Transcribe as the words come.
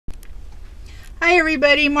Hi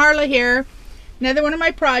everybody, Marla here. Another one of my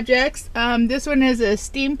projects. This one is a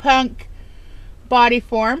steampunk body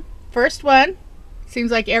form. First one. Seems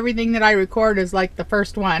like everything that I record is like the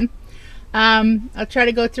first one. I'll try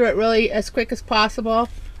to go through it really as quick as possible.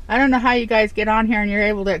 I don't know how you guys get on here and you're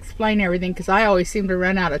able to explain everything, because I always seem to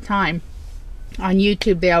run out of time. On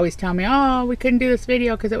YouTube they always tell me, oh, we couldn't do this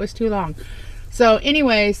video because it was too long. So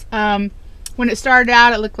anyways, when it started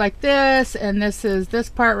out it looked like this, and this is this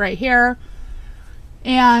part right here.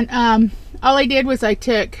 And all I did was I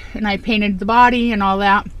took and I painted the body and all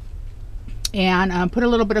that, and put a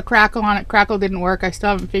little bit of crackle on it. Crackle didn't work. I still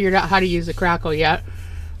haven't figured out how to use the crackle yet.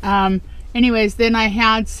 Anyways, then I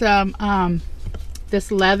had some this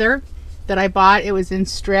leather that I bought. It was in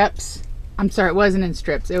strips. I'm sorry, it wasn't in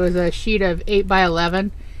strips. It was a sheet of 8 by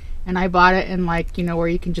 11, and I bought it in, like, you know, where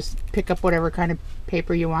you can just pick up whatever kind of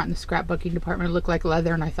paper you want in the scrapbooking department. It looked like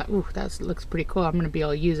leather, and I thought, ooh, that looks pretty cool. I'm going to be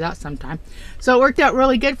able to use that sometime. So it worked out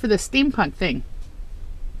really good for the steampunk thing.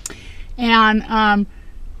 And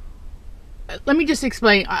let me just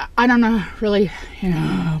explain. I don't know really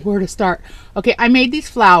where to start. Okay, I made these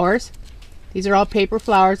flowers. These are all paper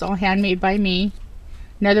flowers, all handmade by me.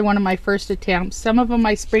 Another one of my first attempts. Some of them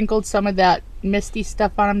I sprinkled some of that misty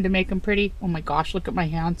stuff on them to make them pretty. Oh my gosh, look at my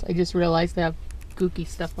hands. I just realized they have gooky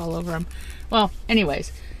stuff all over them. Well,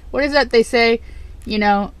 anyways, what is that they say? You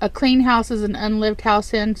know, a clean house is an unlived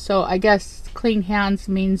house in. So I guess clean hands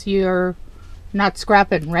means you're not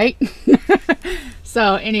scrapping, right?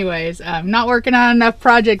 So anyways, I'm not working on enough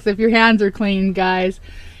projects if your hands are clean, guys.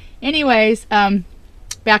 Anyways,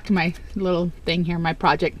 back to my little thing here, my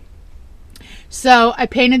project. So I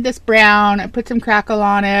painted this brown, I put some crackle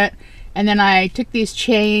on it, and then I took these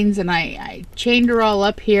chains and I chained her all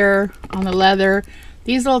up here on the leather.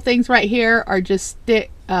 These little things right here are just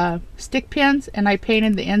stick pins, and I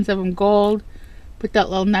painted the ends of them gold. Put that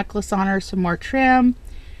little necklace on her, some more trim.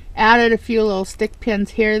 Added a few little stick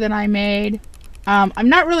pins here that I made. I'm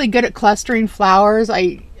not really good at clustering flowers.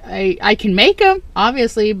 I can make them,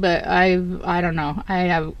 obviously, but I don't know.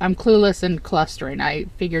 I'm clueless in clustering. I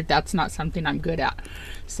figured that's not something I'm good at.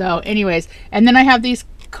 So anyways, and then I have these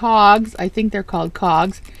cogs. I think they're called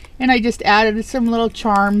cogs. And I just added some little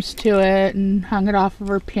charms to it and hung it off of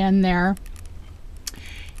her pin there.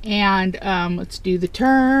 And let's do the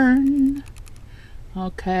turn.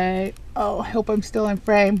 Okay. Oh, I hope I'm still in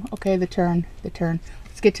frame. Okay, the turn.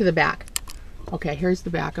 Let's get to the back. Okay, here's the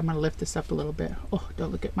back. I'm going to lift this up a little bit. Oh,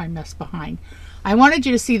 don't look at my mess behind. I wanted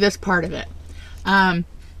you to see this part of it.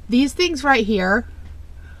 These things right here,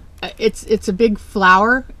 it's a big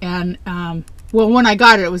flower. And, well, when I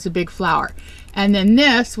got it, it was a big flower. And then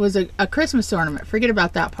this was a Christmas ornament. Forget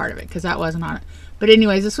about that part of it, because that wasn't on it. But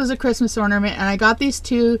anyways, this was a Christmas ornament. And I got these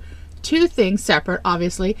two things separate,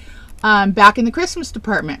 obviously, back in the Christmas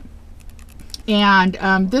department. And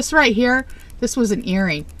this right here, this was an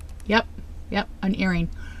earring. Yep, an earring.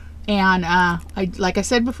 And like I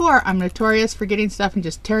said before, I'm notorious for getting stuff and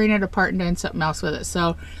just tearing it apart and doing something else with it.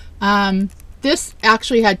 So this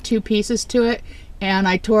actually had two pieces to it, and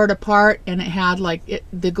I tore it apart, and it had like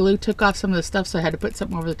the glue took off some of the stuff, so I had to put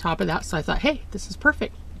something over the top of that. So I thought, hey, this is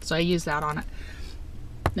perfect. So I used that on it.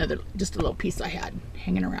 Just a little piece I had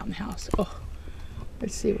hanging around the house. Oh,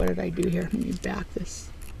 let's see, what did I do here? Let me back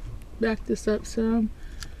this up some.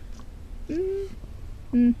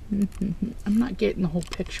 I'm not getting the whole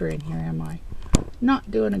picture in here, am I?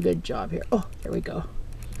 Not doing a good job here. Oh, there we go.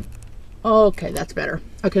 Okay, that's better.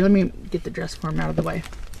 Okay, let me get the dress form out of the way.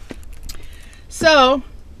 So,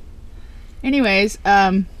 anyways,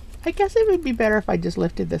 I guess it would be better if I just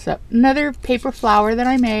lifted this up. Another paper flower that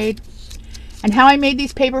I made. And how I made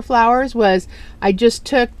these paper flowers was I just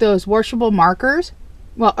took those washable markers.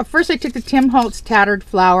 Well, at first I took the Tim Holtz tattered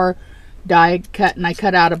flower die cut, and I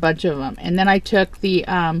cut out a bunch of them, and then I took the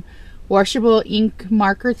washable ink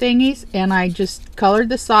marker thingies, and I just colored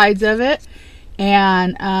the sides of it,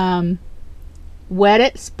 and wet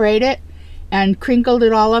it, sprayed it, and crinkled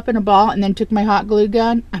it all up in a ball, and then took my hot glue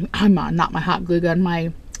gun. Not my hot glue gun,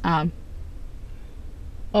 my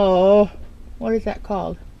oh, what is that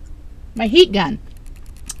called? My heat gun.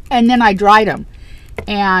 And then I dried them,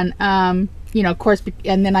 and you know, of course,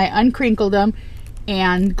 and then I uncrinkled them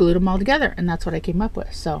and glued them all together, and that's what I came up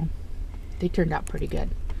with. So they turned out pretty good.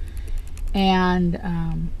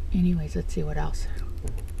 And anyways, let's see what else.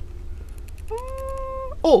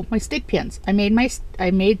 Oh, my stick pins. I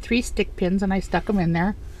made 3 stick pins, and I stuck them in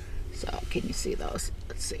there. So can you see those?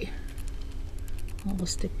 Let's see, all the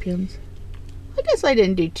stick pins. I guess I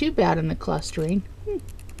didn't do too bad in the clustering.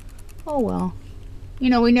 Oh well,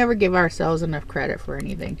 you know, we never give ourselves enough credit for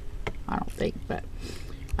anything, I don't think. But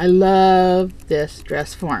I love this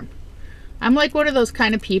dress form. I'm like one of those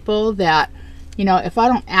kind of people that, you know, if I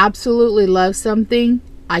don't absolutely love something,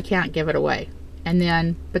 I can't give it away. And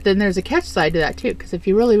then, but then there's a catch side to that too, because if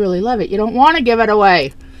you really, really love it, you don't want to give it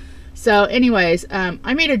away. So anyways,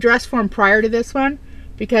 I made a dress form prior to this one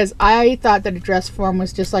because I thought that a dress form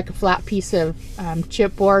was just like a flat piece of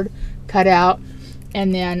chipboard cut out,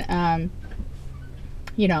 and then,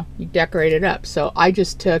 you know, you decorate it up. So I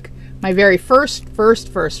just took my very first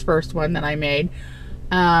one that I made.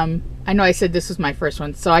 I know I said this was my first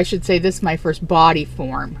one, so I should say this is my first body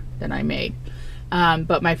form that I made.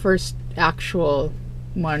 But my first actual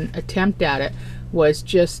one attempt at it was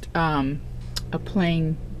just a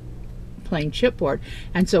plain chipboard.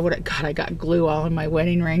 And so what I got glue all in my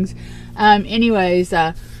wedding rings. Anyways,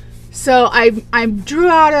 so I drew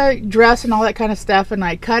out a dress and all that kind of stuff, and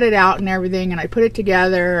I cut it out and everything, and I put it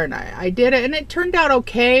together, and I did it, and it turned out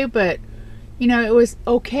okay, but you know, it was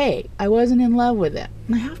okay. I wasn't in love with it,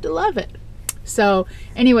 and I have to love it. So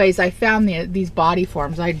anyways, I found these body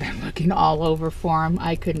forms. I'd been looking all over for them.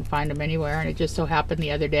 I couldn't find them anywhere, and it just so happened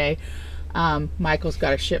the other day, Michael's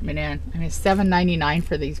got a shipment in. I mean, it's $7.99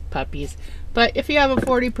 for these puppies, but if you have a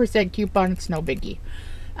 40% coupon, it's no biggie.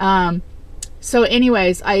 So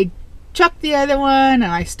anyways, I chucked the other one, and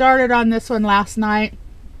I started on this one last night,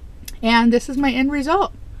 and this is my end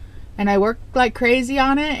result. And I worked like crazy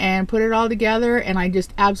on it and put it all together, and I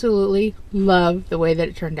just absolutely love the way that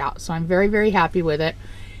it turned out. So I'm very, very happy with it.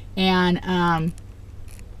 And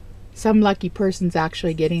some lucky person's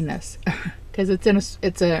actually getting this because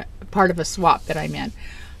it's a part of a swap that I'm in.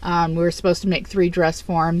 We were supposed to make 3 dress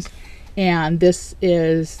forms, and this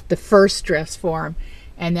is the first dress form,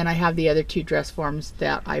 and then I have the other 2 dress forms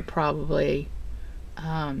that I probably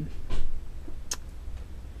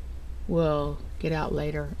will get out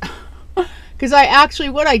later. Because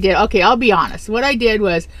what I did, okay, I'll be honest. What I did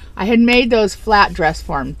was I had made those flat dress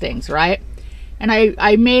form things, right? And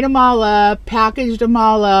I made them all up, packaged them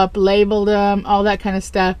all up, labeled them, all that kind of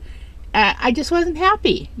stuff. I just wasn't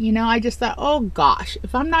happy. You know, I just thought, oh gosh,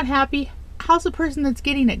 if I'm not happy, how's the person that's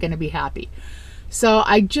getting it going to be happy? So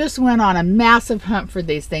I just went on a massive hunt for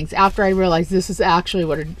these things after I realized this is actually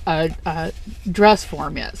what a dress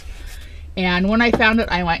form is. And when I found it,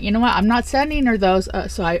 I went, you know what, I'm not sending her those.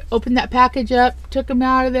 So I opened that package up, took them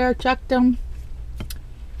out of there, chucked them.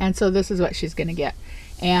 And so this is what she's going to get.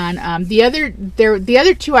 And the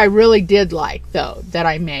other 2 I really did like, though, that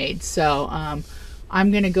I made. So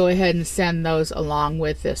I'm going to go ahead and send those along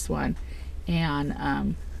with this one.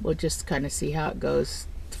 And we'll just kind of see how it goes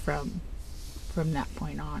from that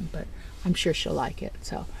point on. But I'm sure she'll like it.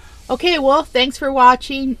 So, okay, well, thanks for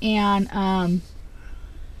watching. And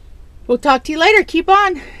we'll talk to you later. Keep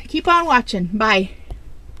on watching. Bye.